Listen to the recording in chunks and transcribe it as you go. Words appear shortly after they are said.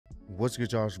What's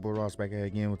good, y'all? It's your boy Ross back here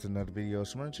again with another video.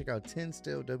 So I'm going to check out 10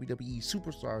 still WWE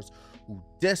superstars who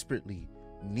desperately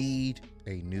need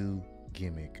a new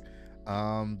gimmick.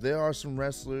 There are some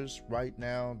wrestlers right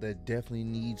now that definitely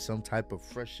need some type of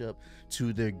fresh up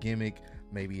to their gimmick.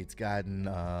 Maybe it's gotten,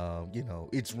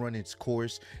 it's run its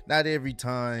course. Not every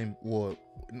time, well,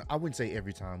 I wouldn't say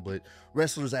every time, but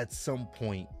wrestlers at some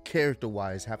point,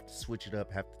 character-wise, have to switch it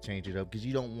up, have to change it up, because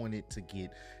you don't want it to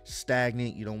get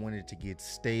stagnant. You don't want it to get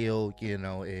stale,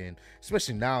 and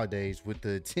especially nowadays with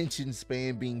the attention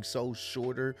span being so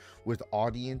shorter with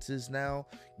audiences now,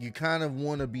 you kind of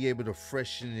want to be able to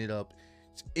freshen it up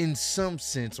in some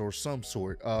sense or some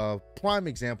sort. Prime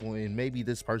example, and maybe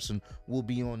this person will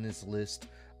be on this list,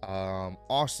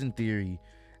 Austin Theory.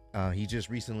 He just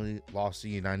recently lost the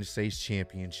United States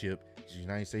Championship. His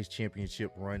United States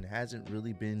Championship run hasn't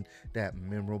really been that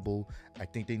memorable. I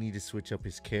think they need to switch up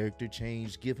his character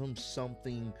change, give him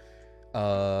something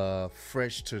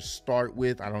fresh to start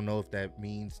with. I don't know if that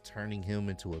means turning him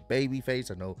into a baby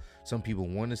face. I know some people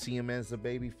want to see him as a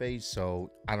baby face,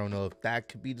 so I don't know if that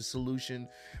could be the solution.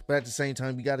 But at the same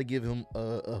time, you got to give him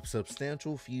a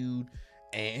substantial feud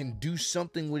and do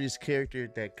something with his character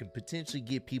that could potentially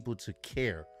get people to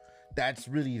care. That's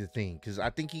really the thing, because I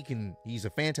think he's a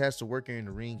fantastic worker in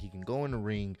the ring. He can go in the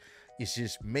ring. It's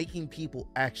just making people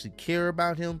actually care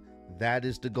about him. That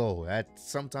is the goal. That's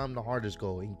sometimes the hardest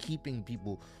goal, in keeping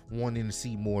people wanting to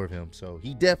see more of him. So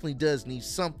he definitely does need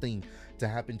something to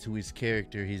happen to his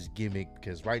character, his gimmick,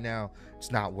 because right now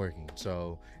it's not working.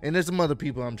 So, and there's some other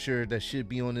people I'm sure that should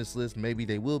be on this list. Maybe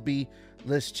they will be.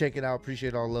 Let's check it out.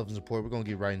 Appreciate all love and support. We're gonna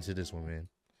get right into this one, man.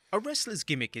 A wrestler's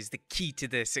gimmick is the key to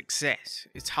their success.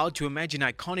 It's hard to imagine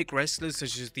iconic wrestlers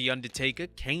such as The Undertaker,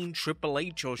 Kane, Triple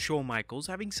H, or Shawn Michaels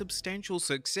having substantial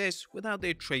success without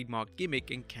their trademark gimmick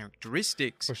and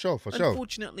characteristics. For sure.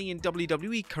 Unfortunately, in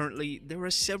WWE currently, there are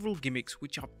several gimmicks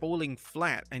which are falling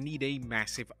flat and need a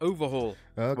massive overhaul.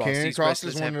 Karen Cross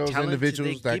is one of those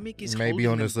individuals that may be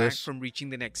on this list. From reaching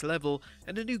the next level,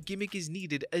 and a new gimmick is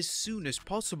needed as soon as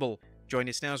possible. Join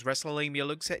us now as WrestleLamia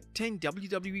looks at 10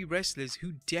 WWE wrestlers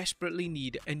who desperately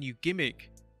need a new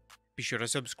gimmick. Be sure to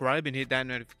subscribe and hit that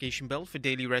notification bell for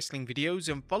daily wrestling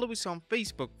videos, and follow us on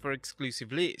Facebook for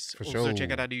exclusive lists. Also check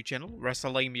out our new channel,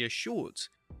 WrestleLamia Shorts.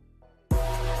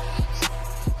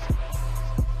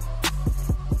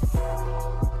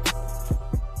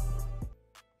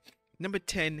 Number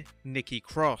 10, Nikki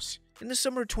Cross. In the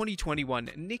summer of 2021,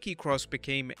 Nikki Cross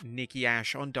became Nikki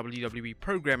Ash on WWE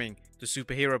programming. The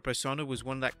superhero persona was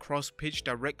one that Cross pitched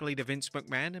directly to Vince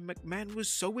McMahon, and McMahon was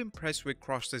so impressed with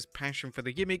Cross's passion for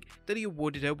the gimmick that he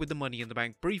awarded her with the Money in the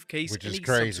Bank briefcase in a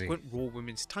subsequent Raw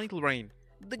Women's title reign.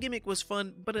 The gimmick was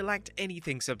fun, but it lacked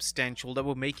anything substantial that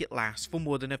would make it last for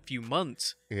more than a few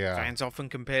months. Fans often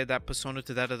compare that persona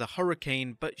to that of the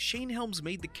Hurricane, but Shane Helms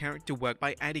made the character work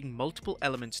by adding multiple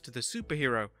elements to the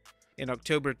superhero. In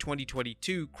October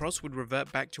 2022, Cross would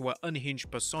revert back to her unhinged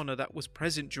persona that was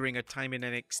present during her time in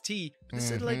NXT, but this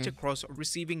had led to Cross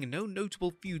receiving no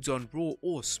notable feuds on Raw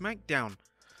or SmackDown.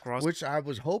 Which I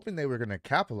was hoping they were going to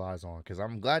capitalize on, because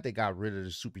I'm glad they got rid of the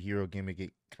superhero gimmick.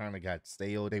 It kind of got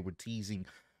stale. They were teasing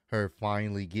her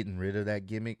finally getting rid of that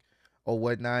gimmick or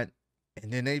whatnot,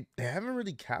 and then they haven't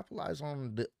really capitalized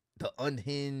on the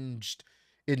unhinged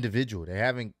individual. They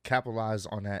haven't capitalized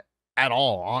on that at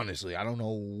all, honestly. I don't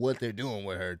know what they're doing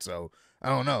with her, so I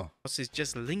don't know. Cross is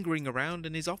just lingering around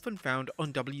and is often found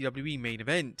on WWE Main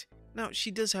Event. Now,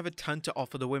 she does have a ton to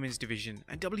offer the women's division,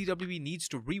 and WWE needs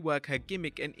to rework her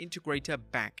gimmick and integrate her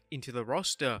back into the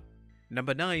roster.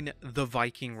 Number 9, the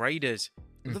Viking Raiders.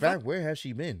 In fact, where has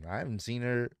she been? I haven't seen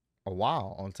her a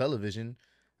while on television.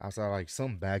 Outside like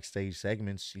some backstage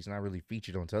segments, she's not really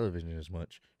featured on television as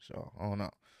much, so I don't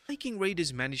know. Viking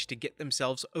Raiders managed to get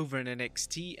themselves over in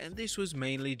NXT, and this was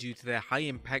mainly due to their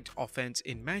high-impact offense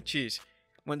in matches.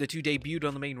 When the two debuted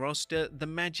on the main roster, the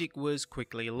magic was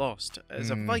quickly lost,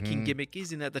 as a Viking gimmick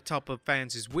isn't at the top of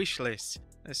fans' wish lists,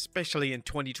 especially in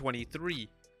 2023.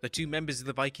 The two members of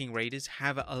the Viking Raiders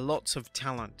have lots of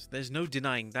talent, there's no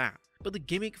denying that, but the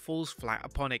gimmick falls flat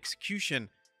upon execution.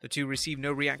 The two receive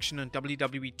no reaction on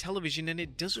WWE television, and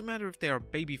it doesn't matter if they are a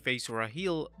babyface or a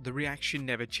heel, the reaction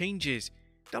never changes.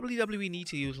 WWE need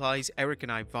to utilize Eric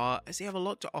and Ivar, as they have a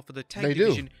lot to offer the tag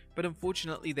division, but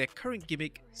unfortunately their current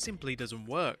gimmick simply doesn't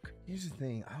work. Here's the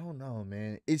thing, I don't know,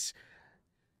 man. It's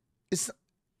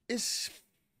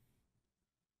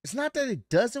not that it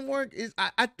doesn't work.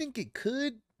 I think it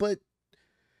could, but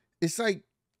it's like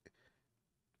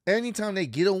anytime they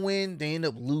get a win, they end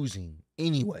up losing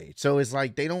anyway. So it's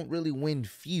like they don't really win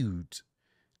feuds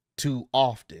too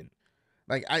often.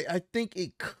 Like I think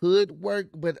it could work,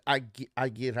 but I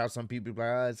get how some people be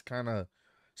like, it's kind of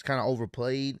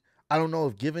overplayed. I don't know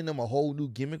if giving them a whole new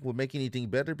gimmick would make anything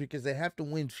better because they have to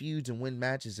win feuds and win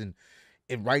matches, and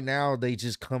right now they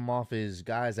just come off as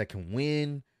guys that can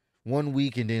win one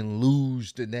week and then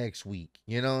lose the next week.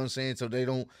 You know what I'm saying? So they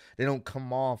don't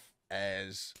come off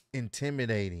as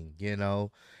intimidating, you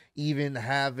know. Even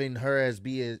having her as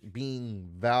being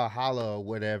Valhalla or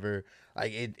whatever,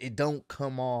 like it don't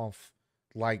come off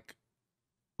like,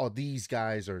 oh, these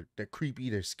guys they're creepy,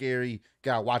 they're scary,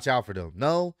 gotta watch out for them.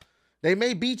 No, they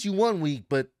may beat you one week,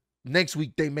 but next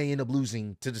week they may end up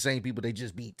losing to the same people they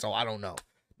just beat. So I don't know.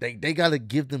 They gotta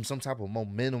give them some type of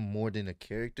momentum more than a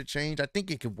character change. I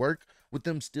think it could work with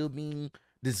them still being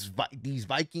these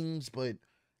Vikings, but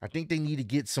I think they need to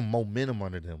get some momentum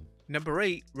under them. Number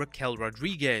 8, Raquel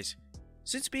Rodriguez.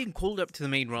 Since being called up to the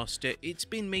main roster, it's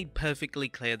been made perfectly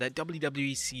clear that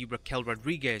WWE see Raquel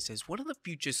Rodriguez as one of the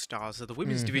future stars of the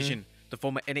women's division. The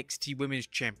former NXT Women's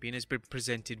Champion has been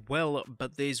presented well,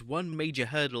 but there's one major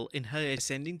hurdle in her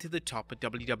ascending to the top of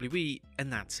WWE,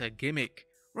 and that's her gimmick.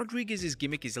 Rodriguez's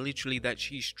gimmick is literally that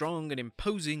she's strong and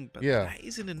imposing, but that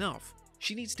isn't enough.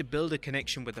 She needs to build a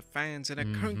connection with the fans, and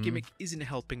her current gimmick isn't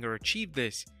helping her achieve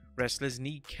this. Wrestlers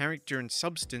need character and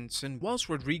substance, and whilst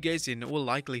Rodriguez in all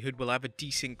likelihood will have a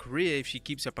decent career if she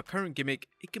keeps up her current gimmick,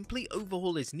 a complete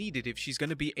overhaul is needed if she's going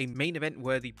to be a main event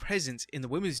worthy presence in the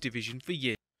women's division for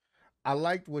years. I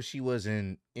liked what she was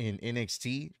in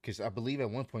NXT because I believe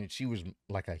at one point she was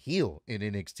like a heel in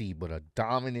NXT, but a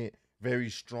dominant, very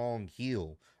strong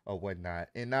heel or whatnot.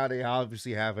 And now they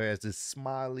obviously have her as this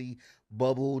smiley,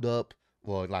 bubbled up,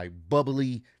 well, like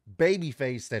bubbly baby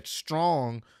face that's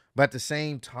strong, but at the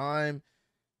same time,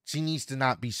 she needs to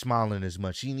not be smiling as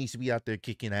much. She needs to be out there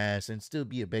kicking ass and still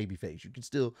be a baby face. You can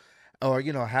still, or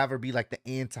have her be like the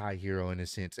anti-hero in a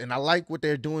sense. And I like what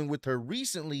they're doing with her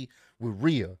recently with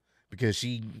Rhea, because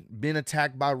she been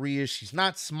attacked by Rhea. She's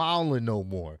not smiling no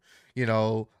more.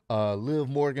 Liv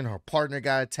Morgan, her partner,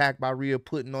 got attacked by Rhea,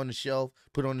 put on the shelf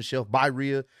by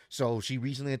Rhea. So she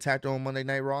recently attacked her on Monday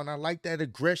Night Raw, and I like that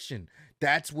aggression.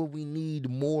 That's what we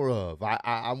need more of.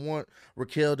 I want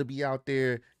Raquel to be out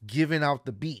there giving out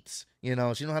the beats. She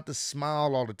don't have to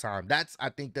smile all the time. I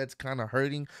think that's kind of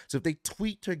hurting. So if they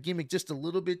tweaked her gimmick just a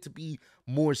little bit to be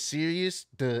more serious,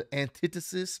 the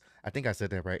antithesis, I think I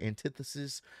said that right,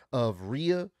 antithesis of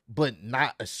Rhea, but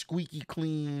not a squeaky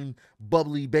clean,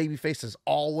 bubbly baby face that's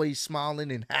always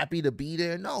smiling and happy to be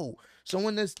there. No,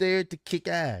 someone that's there to kick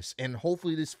ass. And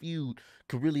hopefully this feud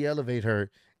could really elevate her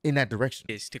in that direction.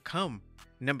 Is to come.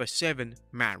 Number 7,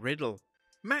 Matt Riddle.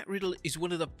 Matt Riddle is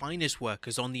one of the finest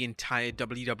workers on the entire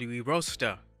WWE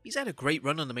roster. He's had a great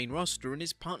run on the main roster, and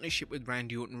his partnership with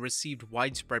Randy Orton received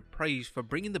widespread praise for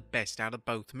bringing the best out of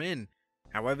both men.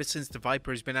 However, since the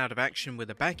Viper has been out of action with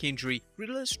a back injury,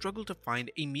 Riddle has struggled to find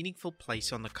a meaningful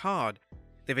place on the card.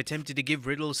 They've attempted to give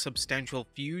Riddle substantial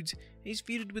feuds. He's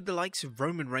feuded with the likes of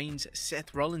Roman Reigns,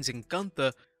 Seth Rollins and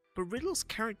Gunther, but Riddle's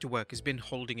character work has been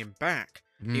holding him back.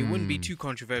 It wouldn't be too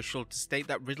controversial to state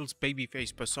that Riddle's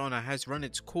babyface persona has run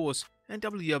its course, and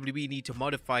WWE need to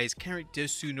modify his character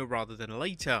sooner rather than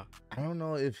later. I don't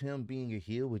know if him being a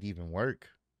heel would even work.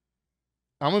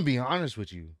 I'm gonna be honest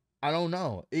with you. I don't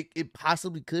know. It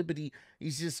possibly could, but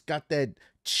he's just got that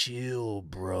chill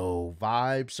bro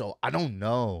vibe. So I don't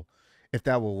know if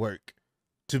that will work.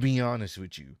 To be honest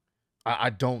with you,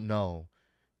 I don't know.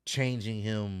 Changing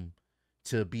him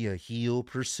to be a heel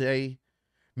per se.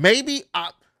 Maybe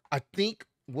I think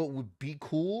what would be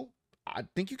cool, I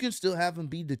think you can still have him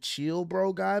be the chill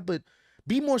bro guy, but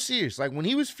be more serious. Like when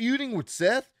he was feuding with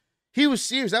Seth, he was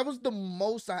serious. That was the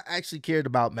most I actually cared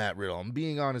about Matt Riddle. I'm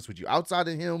being honest with you. Outside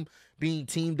of him being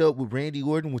teamed up with Randy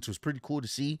Orton, which was pretty cool to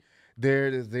see,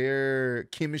 their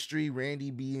chemistry,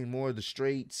 Randy being more of the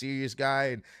straight, serious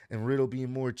guy and Riddle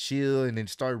being more chill and then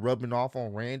start rubbing off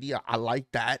on Randy. I like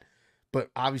that. But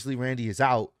obviously Randy is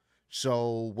out.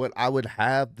 So what I would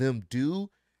have them do,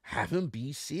 have him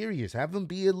be serious. Have him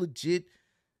be a legit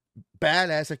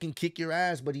badass that can kick your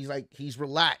ass, but he's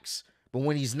relaxed. But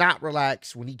when he's not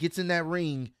relaxed, when he gets in that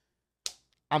ring,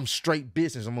 I'm straight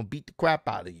business. I'm going to beat the crap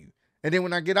out of you. And then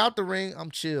when I get out the ring,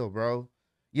 I'm chill, bro.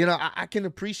 I can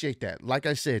appreciate that. Like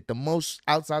I said, the most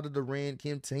outside of the ring,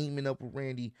 him teaming up with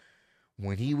Randy,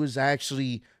 when he was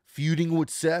actually feuding with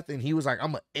Seth and he was like,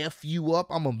 I'm going to F you up.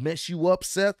 I'm going to mess you up,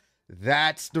 Seth.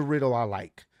 That's the Riddle I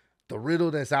like. The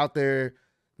Riddle that's out there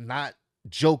not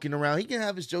joking around. He can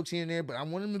have his jokes here and there, but I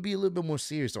want him to be a little bit more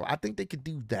serious. So I think they could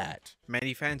do that.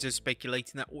 Many fans are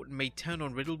speculating that Orton may turn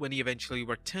on Riddle when he eventually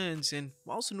returns, and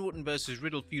whilst an Orton versus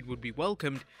Riddle feud would be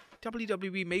welcomed,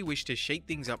 WWE may wish to shake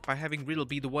things up by having Riddle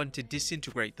be the one to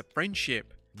disintegrate the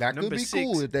friendship. That could Number be 6,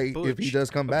 cool if he does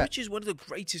come back. Butch is one of the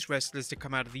greatest wrestlers to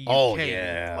come out of the UK. Oh,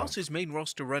 yeah. Whilst his main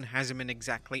roster run hasn't been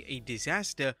exactly a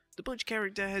disaster, the Butch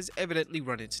character has evidently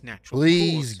run its natural course.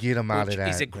 Please get him out of that.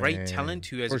 Butch is a great man. talent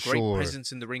who has For a great sure.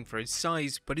 presence in the ring for his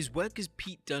size, but his work as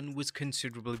Pete Dunne was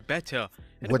considerably better.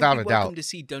 And Without it would a be welcome doubt. to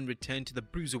see Dunne return to the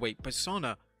Bruiserweight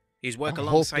persona. His work I hope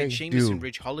alongside they Sheamus do. and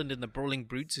Ridge Holland and the Brawling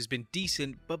Brutes has been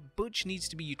decent, but Butch needs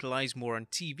to be utilized more on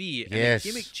TV, and Yes. a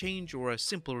gimmick change or a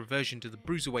simple reversion to the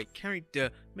Bruiserweight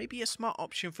character may be a smart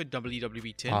option for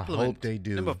WWE to I implement. hope they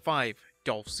do. Number 5,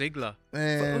 Dolph Ziggler.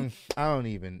 Man, I don't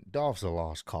even. Dolph's a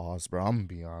lost cause, bro. I'm gonna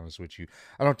be honest with you.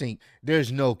 I don't think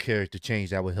there's no character change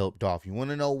that would help Dolph. You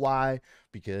want to know why?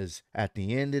 Because at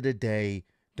the end of the day,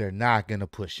 they're not gonna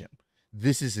push him.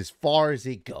 This is as far as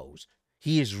it goes.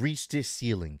 He has reached his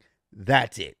ceiling.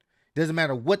 That's it. Doesn't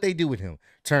matter what they do with him.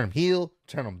 Turn him heel,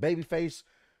 turn him babyface.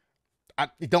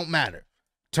 It don't matter.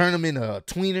 Turn him into a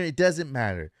tweener. It doesn't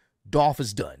matter. Dolph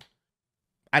is done.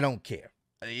 I don't care.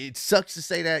 It sucks to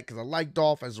say that because I like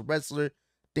Dolph as a wrestler.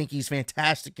 Think he's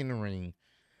fantastic in the ring.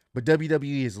 But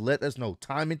WWE has let us know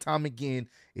time and time again,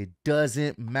 it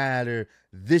doesn't matter.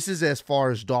 This is as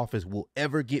far as Dolph as we'll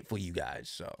ever get for you guys.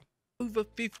 So Over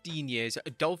 15 years,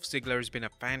 Dolph Ziggler has been a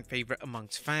fan favorite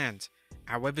amongst fans.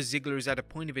 However, Ziggler is at a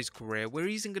point of his career where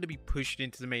he isn't going to be pushed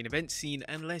into the main event scene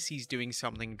unless he's doing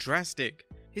something drastic.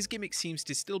 His gimmick seems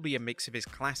to still be a mix of his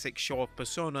classic show-off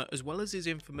persona as well as his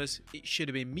infamous "it should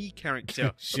have been me"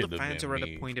 character, but the fans are at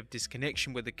a point of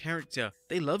disconnection with the character.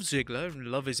 They love Ziggler and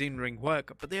love his in-ring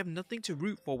work, but they have nothing to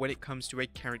root for when it comes to a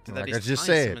character that is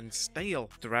tiresome and stale.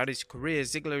 Throughout his career,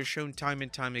 Ziggler has shown time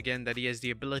and time again that he has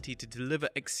the ability to deliver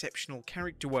exceptional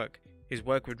character work. His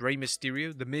work with Rey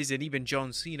Mysterio, The Miz, and even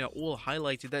John Cena all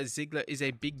highlighted that Ziggler is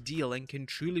a big deal and can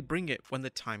truly bring it when the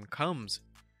time comes.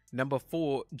 Number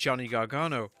 4, Johnny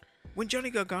Gargano. When Johnny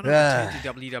Gargano returned to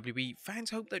WWE, fans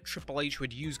hoped that Triple H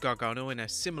would use Gargano in a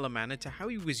similar manner to how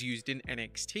he was used in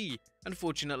NXT.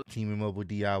 Unfortunately, team him up with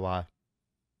DIY.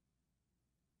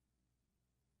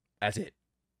 That's it.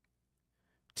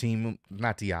 Team,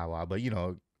 not DIY, but you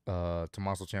know,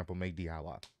 Tommaso Ciampa make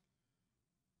DIY.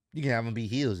 You can have them be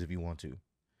heels if you want to.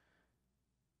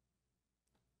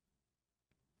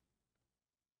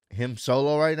 Him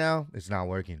solo right now, it's not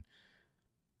working.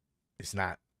 It's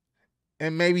not.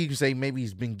 And maybe you can say maybe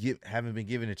he's been haven't been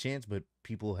given a chance, but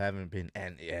people haven't been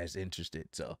as interested.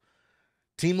 So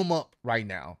team them up right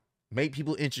now. Make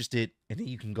people interested, and then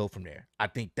you can go from there. I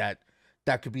think that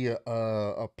could be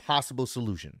a possible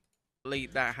solution.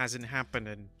 That hasn't happened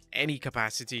in any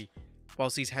capacity.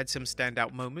 Whilst he's had some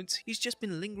standout moments, he's just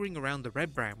been lingering around the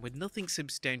red brand with nothing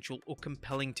substantial or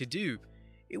compelling to do.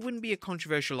 It wouldn't be a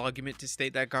controversial argument to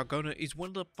state that Gargano is one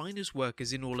of the finest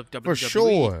workers in all of WWE. For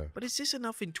sure. But is this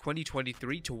enough in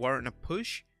 2023 to warrant a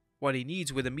push? What he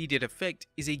needs with immediate effect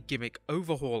is a gimmick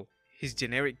overhaul. His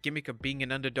generic gimmick of being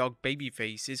an underdog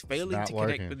babyface is failing to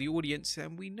connect with the audience,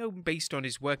 and we know based on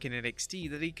his work in NXT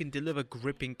that he can deliver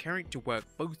gripping character work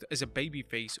both as a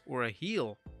babyface or a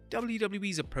heel.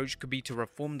 WWE's approach could be to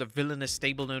reform the villainous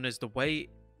stable known as The Way,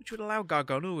 which would allow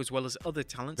Gargano as well as other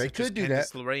talents such as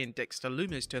Candice LeRae and Dexter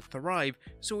Lumis to thrive,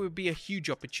 so it would be a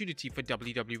huge opportunity for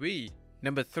WWE.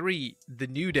 Number 3, The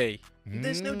New Day.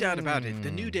 There's no doubt about it,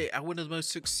 The New Day are one of the most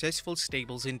successful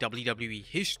stables in WWE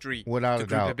history. Without a doubt.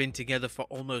 The group have been together for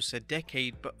almost a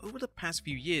decade, but over the past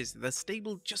few years, the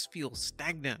stable just feels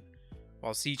stagnant.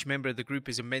 Whilst each member of the group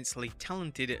is immensely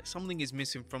talented, something is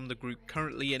missing from the group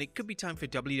currently, and it could be time for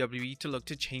WWE to look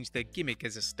to change their gimmick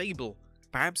as a stable.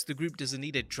 Perhaps the group doesn't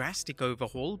need a drastic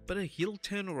overhaul, but a heel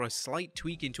turn or a slight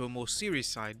tweak into a more serious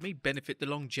side may benefit the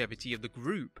longevity of the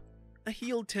group. A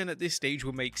heel turn at this stage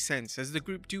will make sense, as the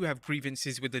group do have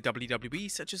grievances with the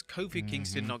WWE, such as Kofi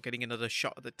Kingston not getting another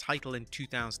shot at the title in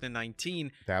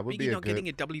 2019, that would Biggie not getting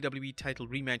a WWE title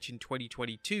rematch in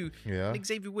 2022, and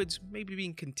Xavier Woods maybe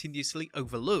being continuously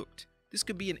overlooked. This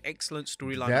could be an excellent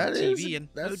storyline on TV, and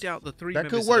no doubt the 3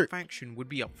 members of the faction would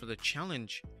be up for the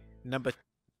challenge.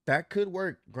 That could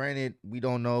work. Granted, we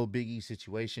don't know Big E's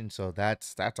situation, so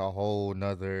that's a whole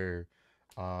nother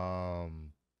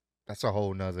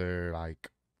like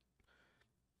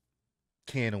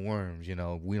can of worms, you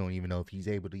know. We don't even know if he's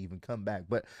able to even come back.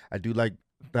 But I do like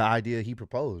the idea he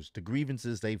proposed, the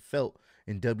grievances they felt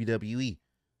in WWE.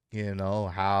 You know,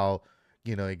 how,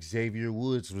 you know, Xavier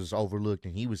Woods was overlooked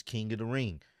and he was king of the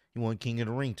ring. He won King of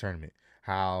the Ring tournament.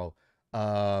 How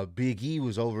Big E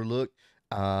was overlooked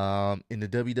in the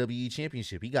WWE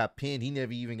Championship. He got pinned. He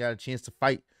never even got a chance to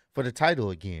fight for the title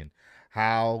again.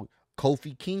 How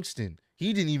Kofi Kingston,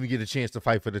 he didn't even get a chance to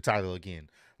fight for the title again.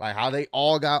 Like how they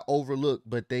all got overlooked,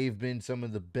 but they've been some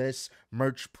of the best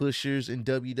merch pushers in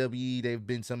WWE. They've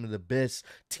been some of the best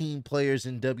team players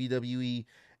in WWE,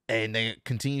 and they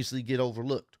continuously get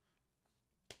overlooked.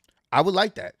 I would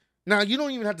like that. Now, you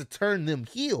don't even have to turn them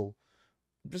heel.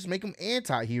 Just make them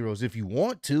anti-heroes if you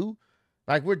want to.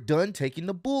 Like, we're done taking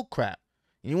the bull crap.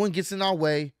 Anyone gets in our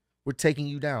way, we're taking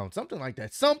you down. Something like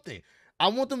that. Something. I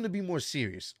want them to be more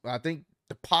serious. I think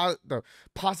the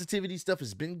positivity stuff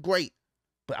has been great,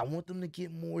 but I want them to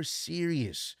get more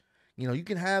serious. You know, you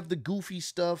can have the goofy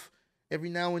stuff every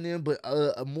now and then, but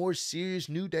a more serious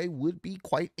New Day would be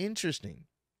quite interesting.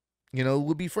 You know, it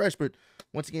would be fresh, but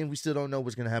once again, we still don't know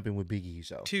what's going to happen with Big E.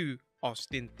 So 2.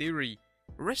 Austin Theory.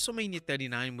 WrestleMania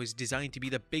 39 was designed to be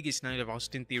the biggest night of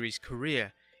Austin Theory's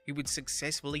career. He would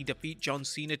successfully defeat John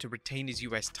Cena to retain his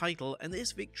US title, and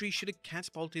this victory should have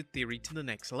catapulted Theory to the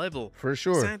next level. For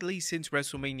sure. Sadly, since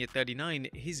WrestleMania 39,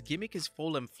 his gimmick has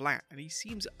fallen flat and he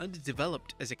seems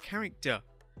underdeveloped as a character.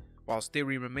 Whilst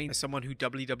Theory remains someone who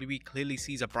WWE clearly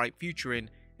sees a bright future in,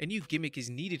 a new gimmick is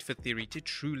needed for Theory to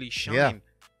truly shine. Yeah.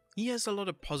 He has a lot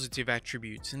of positive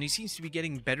attributes, and he seems to be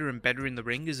getting better and better in the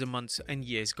ring as the months and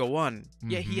years go on.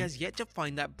 Yet he has yet to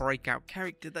find that breakout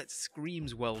character that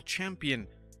screams world champion.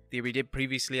 Theory did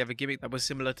previously have a gimmick that was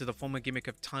similar to the former gimmick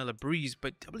of Tyler Breeze,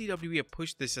 but WWE have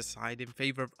pushed this aside in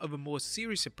favor of a more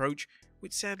serious approach,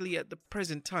 which sadly at the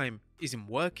present time isn't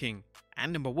working.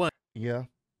 And number 1. Yeah,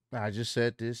 I just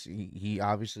said this. He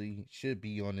obviously should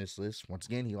be on this list. Once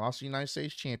again, he lost the United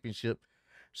States Championship.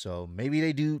 So maybe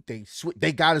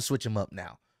they got to switch him up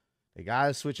now. They got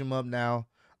to switch him up now.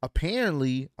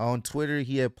 Apparently, on Twitter,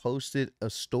 he had posted a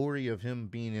story of him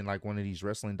being in like one of these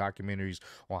wrestling documentaries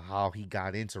on how he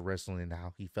got into wrestling and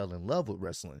how he fell in love with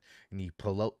wrestling. And he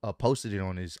posted it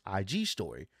on his IG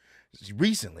story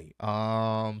recently.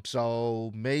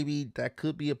 So maybe that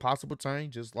could be a possible turn. He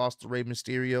just lost to Rey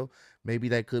Mysterio. Maybe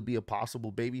that could be a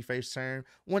possible babyface turn.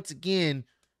 Once again,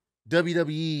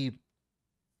 WWE,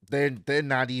 they're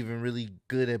not even really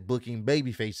good at booking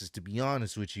baby faces, to be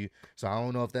honest with you. So I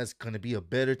don't know if that's going to be a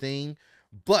better thing.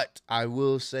 But I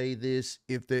will say this: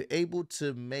 if they're able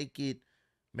to make it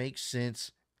make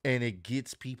sense and it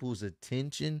gets people's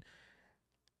attention,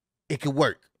 it could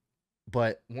work.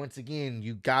 But once again,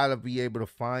 you got to be able to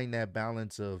find that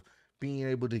balance of being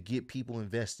able to get people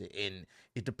invested. And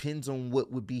it depends on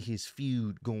what would be his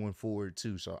feud going forward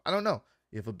too. So I don't know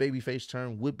if a babyface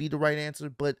turn would be the right answer,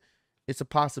 but it's a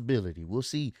possibility. We'll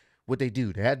see what they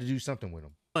do. They had to do something with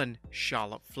him. 1.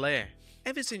 Charlotte Flair.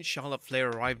 Ever since Charlotte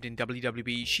Flair arrived in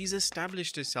WWE, she's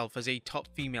established herself as a top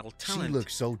female talent. She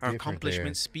looks so different. Her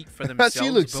accomplishments there. speak for themselves.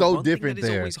 She looks but so one different thing that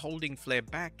there. is always holding Flair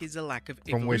back is a lack of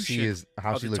evolution. From where she is,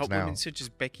 how she Other looks top now. women such as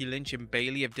Becky Lynch and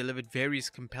Bayley have delivered various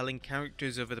compelling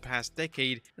characters over the past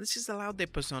decade, and this has allowed their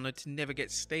persona to never get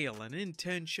stale, and in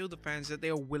turn show the fans that they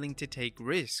are willing to take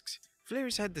risks. Flair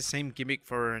has had the same gimmick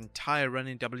for her entire run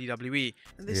in WWE,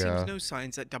 and there seems no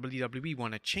signs that WWE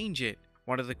want to change it.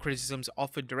 One of the criticisms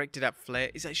often directed at Flair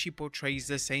is that she portrays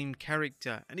the same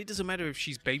character, and it doesn't matter if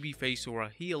she's babyface or a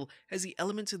heel, as the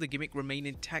elements of the gimmick remain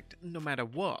intact no matter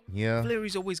what. Flair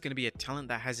is always going to be a talent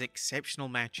that has exceptional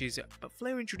matches, but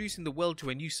Flair introducing the world to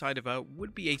a new side of her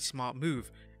would be a smart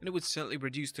move, and it would certainly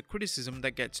reduce the criticism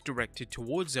that gets directed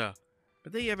towards her.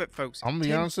 But there you have it, folks. I'm going to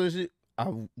be honest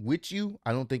with you.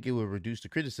 I don't think it would reduce the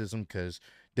criticism because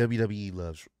WWE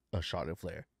loves Charlotte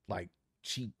Flair. Like,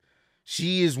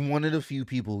 she is one of the few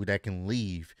people that can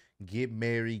leave, get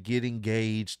married, get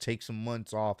engaged, take some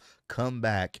months off, come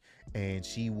back, and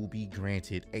she will be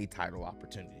granted a title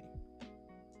opportunity.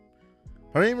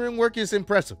 Her in-ring work is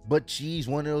impressive, but she's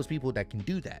one of those people that can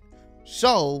do that.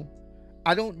 So,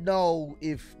 I don't know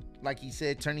if, like he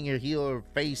said, turning her heel or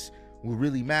face will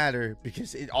really matter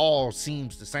because it all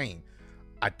seems the same.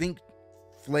 I think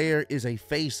Flair is a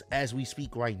face as we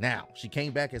speak right now. She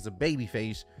came back as a baby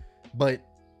face, but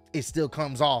it still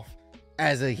comes off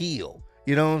as a heel.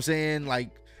 You know what I'm saying?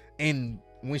 Like, and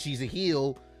when she's a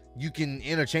heel, you can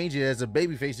interchange it as a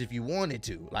baby face if you wanted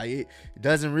to. Like, it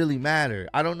doesn't really matter.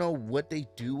 I don't know what they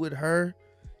do with her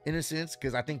in a sense,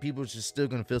 because I think people are just still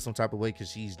going to feel some type of way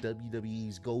because she's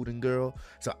WWE's golden girl.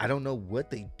 So I don't know what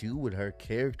they do with her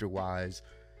character-wise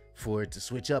for it to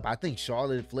switch up. I think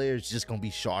Charlotte Flair is just gonna be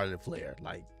Charlotte Flair.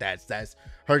 Like, that's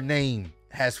her name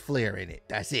has Flair in it.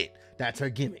 That's it. That's her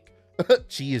gimmick.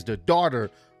 She is the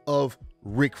daughter of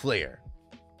Ric Flair.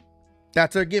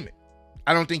 That's her gimmick.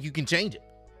 I don't think you can change it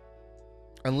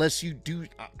unless you do.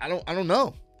 I don't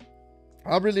know.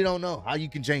 I really don't know how you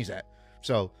can change that.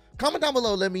 So comment down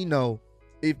below. Let me know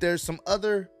if there's some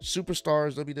other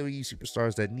superstars, WWE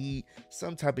superstars that need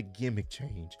some type of gimmick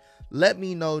change, let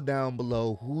me know down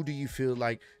below. Who do you feel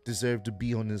like deserve to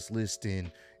be on this list,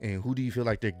 and who do you feel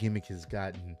like their gimmick has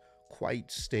gotten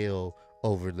quite stale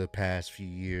over the past few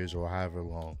years or however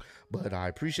long? But I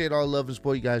appreciate all the love and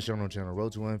support you guys showing on the channel.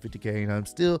 Road to 150K, and I'm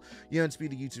still your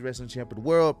undisputed YouTube wrestling champ of the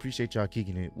world. Appreciate y'all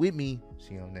kicking it with me.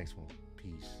 See you on the next one.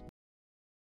 Peace.